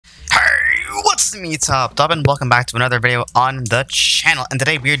What's me top and welcome back to another video on the channel, and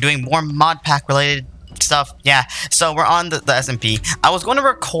today we are doing more mod pack related stuff. Yeah, so we're on the SMP. I was going to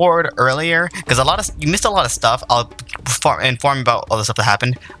record earlier because you missed a lot of stuff. I'll inform you about all the stuff that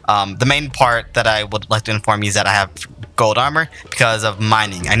happened. The main part that I would like to inform you is that I have gold armor because of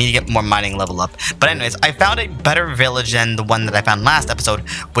mining. I need to get more mining level up. But anyways, I found a better village than the one that I found last episode,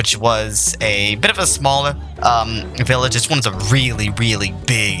 which was a bit of a smaller village. This one's a really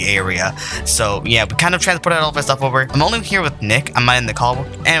big area. So yeah, we kind of transported all of our stuff over. I'm only here with Nick. I'm not in the call.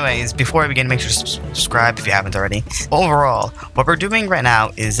 Anyways, before we begin, make sure to subscribe if you haven't already. Overall, what we're doing right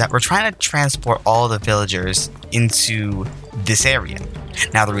now is that we're trying to transport all the villagers into this area.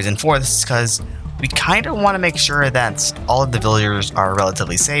 Now the reason for this is because we kind of want to make sure that all of the villagers are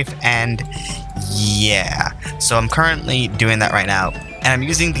relatively safe, and yeah. So I'm currently doing that right now, and I'm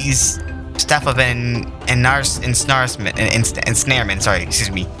using these staff of ensnarement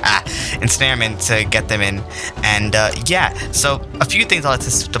to get them in, and yeah. So a few things I'd like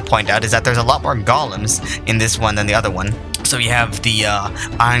to point out is that there's a lot more golems in this one than the other one. So you have the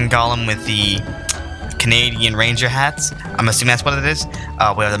iron golem with the Canadian Ranger hats. I'm assuming that's what it is.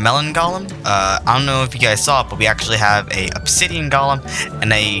 We have the melon golem. I don't know if you guys saw it, but we actually have a obsidian golem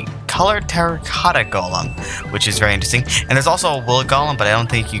and a colored terracotta golem, which is very interesting. And there's also a wool golem, but I don't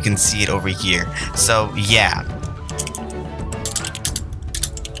think you can see it over here. So yeah.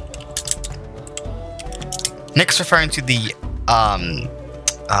 Nick's referring to the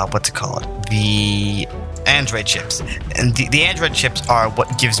what's it called? The Android chips. And the Android chips are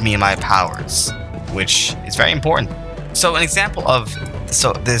what gives me my powers, which is very important. So an example of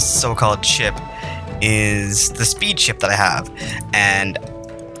this so-called chip is the speed chip that I have. And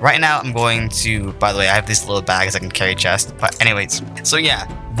right now I'm going to, by the way, I have these little bags I can carry chest. But anyways, so yeah,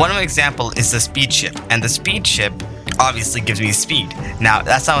 one example is the speed chip. And the speed chip obviously gives me speed. Now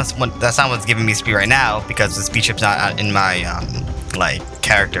that's not what's giving me speed right now, because the speed chip's not in my like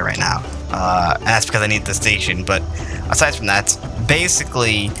character right now. And that's because I need the station. But aside from that,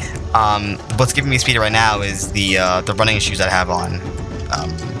 basically what's giving me speed right now is the running shoes that I have on.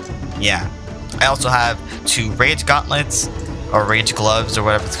 Yeah, I also have 2 rage gauntlets or rage gloves or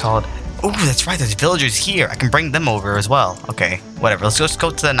whatever it's called. Oh, that's right, there's villagers here. I can bring them over as well. Okay, whatever, let's just go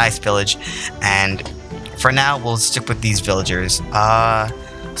to the nice village, and for now we'll stick with these villagers.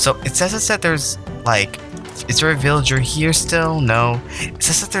 So it says that there's like, is there a villager here still? No. It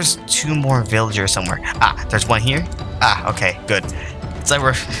says that there's 2 more villagers somewhere. Ah, there's one here. Ah, okay, good. It's like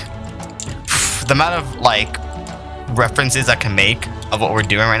we're the amount of like references I can make of what we're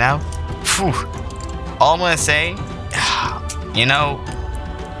doing right now. Whew. All I'm gonna say, you know,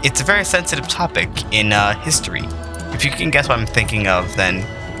 it's a very sensitive topic in history. If you can guess what I'm thinking of, then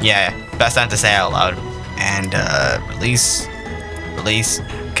yeah, best time to say out loud. And release.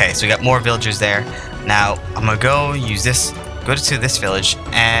 Okay, so we got more villagers there. Now I'm gonna go use this. Go to this village,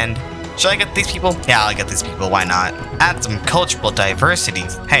 and should I get these people? Yeah, I'll get these people, why not? Add some cultural diversity.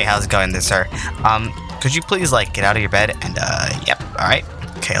 Hey, how's it going there, sir? Could you please, like, get out of your bed and, yep, alright.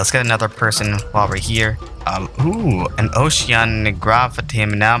 Okay, let's get another person while we're here. Ooh, an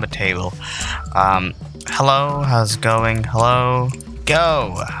oceanography table. Hello, how's it going? Hello?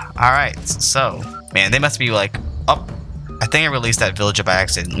 Go! Alright, so, man, they must be, like, up. I think I released that villager by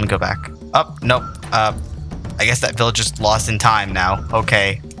accident. Let me go back. Up, nope. I guess that villager's lost in time now.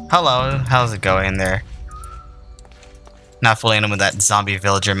 Okay. Hello, how's it going there? Not fooling him with that zombie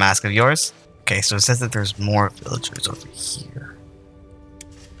villager mask of yours. Okay, so it says that there's more villagers over here.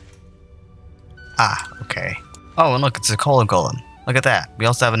 Ah, okay. Oh, and look, it's a coal golem. Look at that. We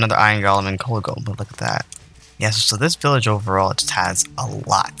also have another iron golem and coal golem, but look at that. Yeah, so this village overall just has a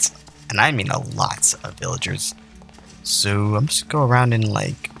lot. And I mean a lot of villagers. So I'm just gonna go around and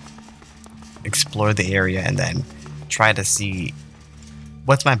like explore the area and then try to see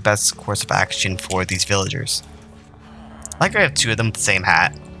what's my best course of action for these villagers. Like I have 2 of them with the same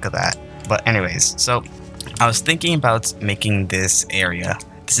hat. Look at that. But anyways, so I was thinking about making this area,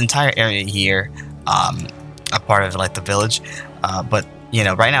 this entire area here, a part of like the village. But you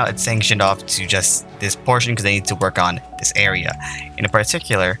know, right now it's sanctioned off to just this portion because they need to work on this area. In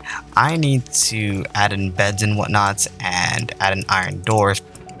particular, I need to add in beds and whatnot, and add in iron doors.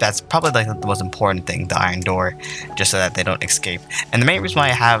 That's probably like the most important thing, the iron door, just so that they don't escape. And the main reason why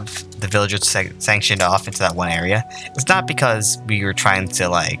I have the villagers sanctioned off into that one area is not because we were trying to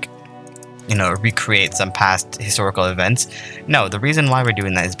like, you know, recreate some past historical events. No, the reason why we're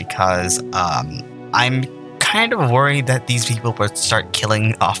doing that is because I'm kind of worried that these people will start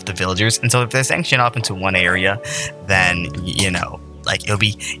killing off the villagers. And so if they're sanctioned off into one area, then, you know, like it'll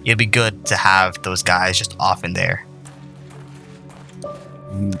be good to have those guys just off in there.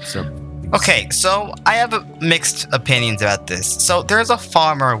 So Okay, so I have mixed opinions about this. So there's a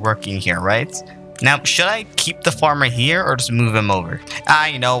farmer working here, right? Now, should I keep the farmer here or just move him over?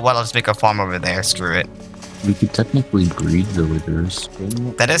 You know what? I'll just make a farm over there. Screw it. We could technically breed villagers.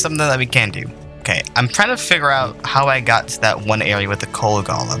 That is something that we can do. Okay, I'm trying to figure out how I got to that one area with the coal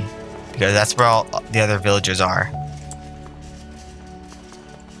golem. Because that's where all the other villagers are.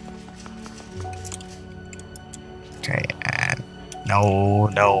 Okay, and no.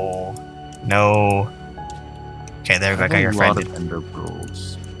 Okay, there we go. I got your friend. A lot of ender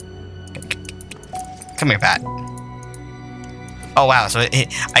pearls. Come here, bat. Oh wow, so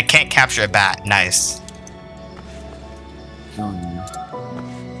I can't capture a bat. Nice.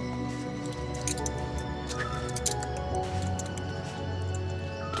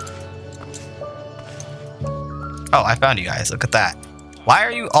 Oh, I found you guys. Look at that. Why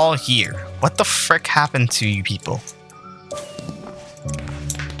are you all here? What the frick happened to you people?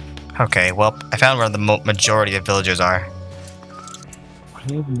 Okay, well, I found where the majority of villagers are. I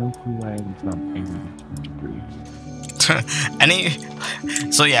have no clue why I found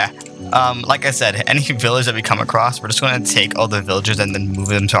So yeah, like I said, any village that we come across, we're just going to take all the villagers and then move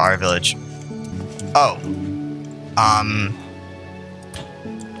them to our village. Oh.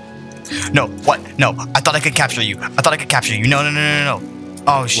 No, what? No, I thought I could capture you. No.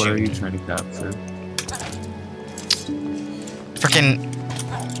 Oh, shoot. What are you trying to capture? Freaking...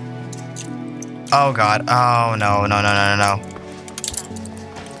 Oh, God. Oh, no.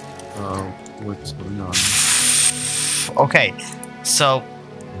 What's going on? Okay, so...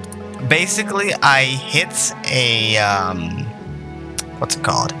 Basically, I hit a... What's it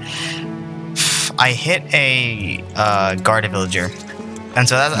called? I hit a guard villager. And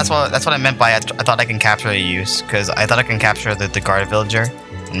so that's what I meant by I thought I can capture a use, because I thought I can capture the guard villager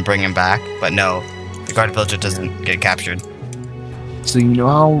and bring him back, but no, the guard villager doesn't get captured. So you know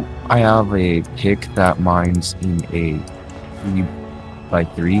how I have a pick that mines in a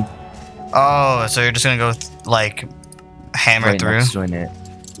 3x3? Oh, so you're just gonna go like hammer right through? Next to it.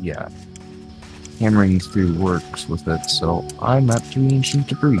 Yeah, hammering through works with it. So I'm at 3 ancient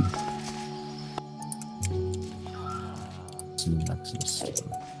debris.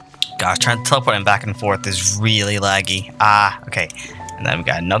 Gosh, trying to teleport him back and forth is really laggy. Okay. And then we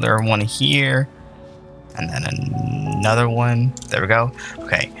got another one here. And then another one. There we go.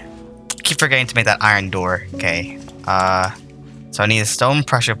 Okay. Keep forgetting to make that iron door. Okay. So I need a stone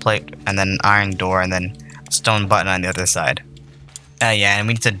pressure plate, and then an iron door, and then a stone button on the other side. Yeah, and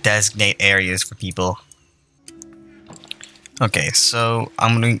we need to designate areas for people. Okay, so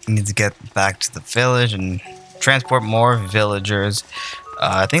I'm gonna need to get back to the village and transport more villagers.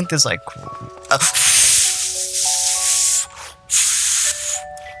 I think there's like...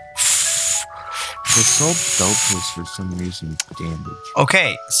 The salt belt was for some reason damaged.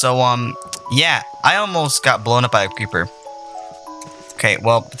 Okay, so yeah, I almost got blown up by a creeper. Okay,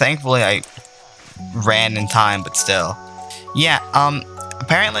 well, thankfully I ran in time, but still. Yeah,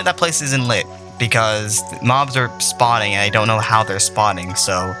 apparently that place isn't lit because mobs are spawning and I don't know how they're spawning,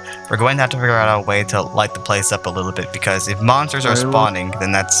 so we're going to have to figure out a way to light the place up a little bit, because if monsters are spawning,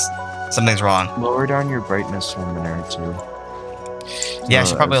 then something's wrong. Lower down your brightness for a minute or two. Yeah, I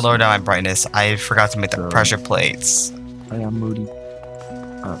should probably lower down my brightness. I forgot to make the pressure plates. I am moody.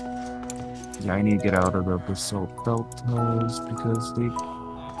 Yeah, I need to get out of the basalt belt tunnels because they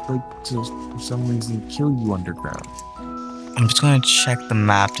like to, for some reason, kill you underground. I'm just going to check the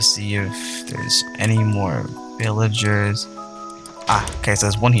map to see if there's any more villagers. Okay, so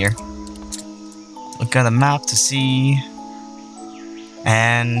there's one here. Look at the map to see.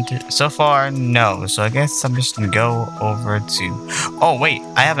 And so far, no. So I guess I'm just going to go over to... Oh, wait,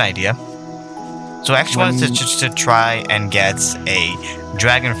 I have an idea. So I actually wanted to try and get a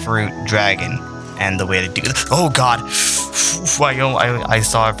dragon fruit dragon. And the way to do this... Oh, God. I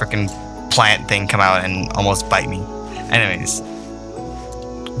saw a freaking plant thing come out and almost bite me. Anyways,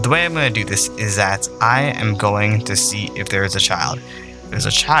 the way I'm going to do this is that I am going to see if there is a child. If there's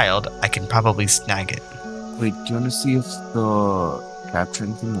a child, I can probably snag it. Wait, do you want to see if the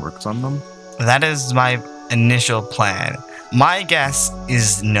capturing thing works on them? That is my initial plan. My guess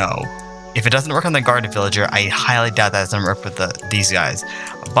is no. If it doesn't work on the guard villager, I highly doubt that it doesn't work with these guys.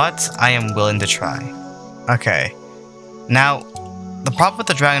 But I am willing to try. Okay. Now, the problem with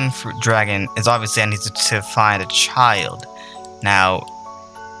the dragon fruit dragon is obviously I need to find a child. Now,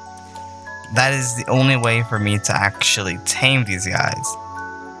 that is the only way for me to actually tame these guys.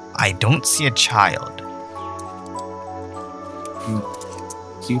 I don't see a child.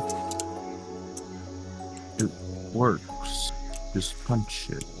 See if it works. Just punch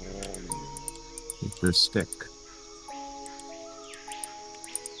it with the stick.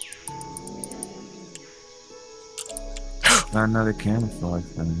 Not another camouflage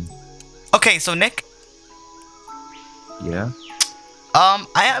thing. Okay, so Nick, Yeah?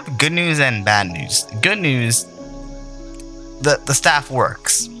 I have good news and bad news. Good news, the staff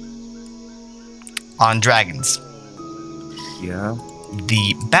works on dragons. Yeah?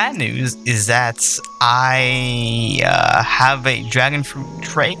 The bad news is that I have a dragon fruit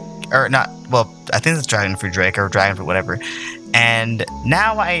drake, or not, well, I think it's dragon fruit drake or dragon fruit, whatever. And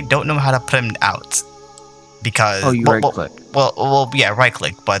now I don't know how to put him out. Because, Oh, you right-click. Well, yeah,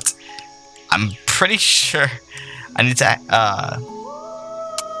 right-click, but I'm pretty sure I need to,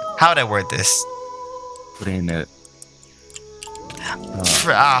 how would I word this? Put in it.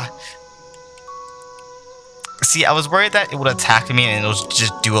 See, I was worried that it would attack me and it'll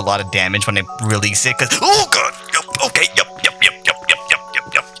just do a lot of damage when I release it, because, oh god, yep, okay, yep.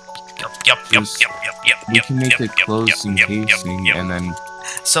 You can make it close encasing and then...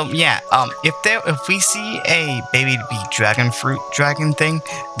 So yeah, if we see a baby dragon fruit dragon thing,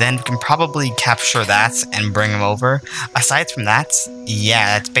 then we can probably capture that and bring him over. Aside from that,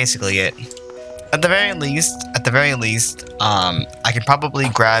 yeah, that's basically it. At the very least, I can probably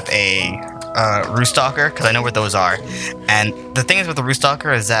grab a Roostalker, because I know where those are. And the thing is with the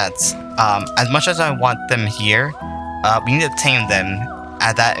Roostalker is that, as much as I want them here, we need to tame them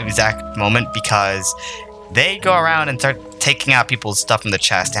at that exact moment, because they go around and start taking out people's stuff in the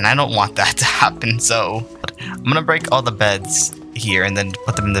chest, and I don't want that to happen. So I'm gonna break all the beds here and then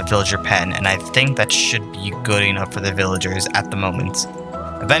put them in the villager pen, and I think that should be good enough for the villagers at the moment.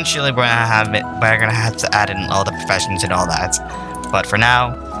 Eventually we're gonna have to add in all the professions and all that, but for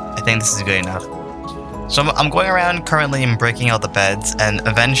now I think this is good enough. So I'm going around currently and breaking all the beds, and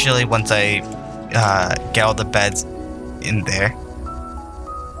eventually once I get all the beds in there.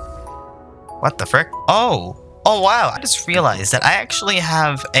 What the frick? Oh wow, I just realized that I actually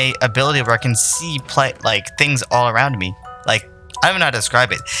have a ability where I can see things all around me. Like, I don't even know how to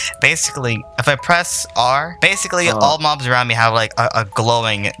describe it. Basically, if I press R, basically all mobs around me have like a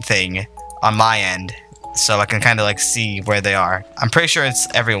glowing thing on my end, so I can kind of like see where they are. I'm pretty sure it's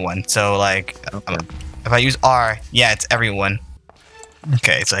everyone, so like, okay. If I use R, yeah, it's everyone.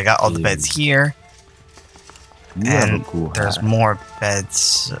 Okay, so I got all the beds here. And there's more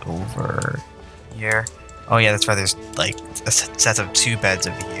beds over here. Oh yeah, that's right, there's like a set of 2 beds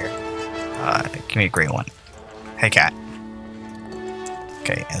over here. Give me a gray one. Hey cat.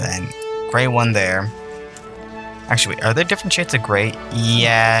 Okay, and then gray one there. Actually, wait, are there different shades of gray?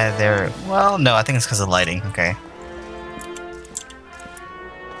 Yeah, they're... Well, no, I think it's because of lighting. Okay.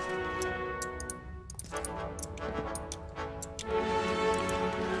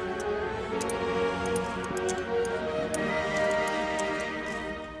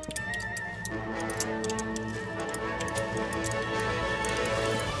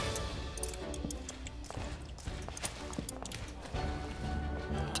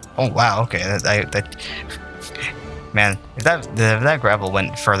 Oh wow, okay, man, if that gravel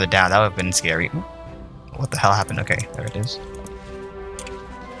went further down, that would have been scary. What the hell happened? Okay, there it is.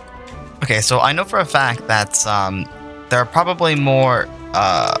 Okay, so I know for a fact that there are probably more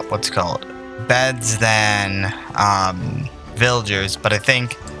beds than villagers, but I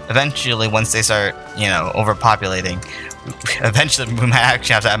think eventually once they start, you know, overpopulating, eventually we might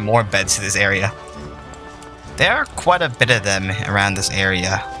actually have to add more beds to this area. There are quite a bit of them around this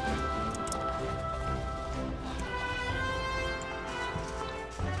area.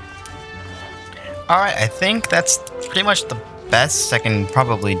 Alright, I think that's pretty much the best I can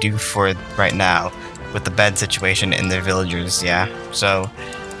probably do for right now with the bed situation in the villagers, yeah. So,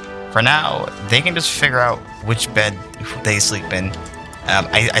 for now, they can just figure out which bed they sleep in.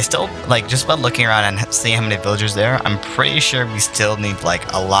 I still, like, just by looking around and seeing how many villagers there are, I'm pretty sure we still need,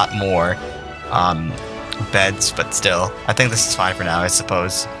 like, a lot more beds, but still, I think this is fine for now, I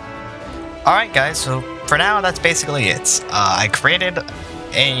suppose. Alright guys, so for now, that's basically it. I created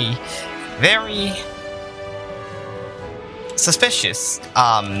a very suspicious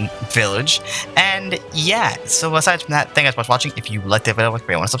village, and yeah, so aside from that, thank you guys so much for watching. If you liked the video, if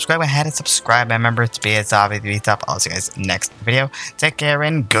you want to subscribe, go ahead and subscribe. Remember to be a top. I'll see you guys next video. Take care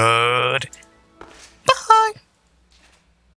and good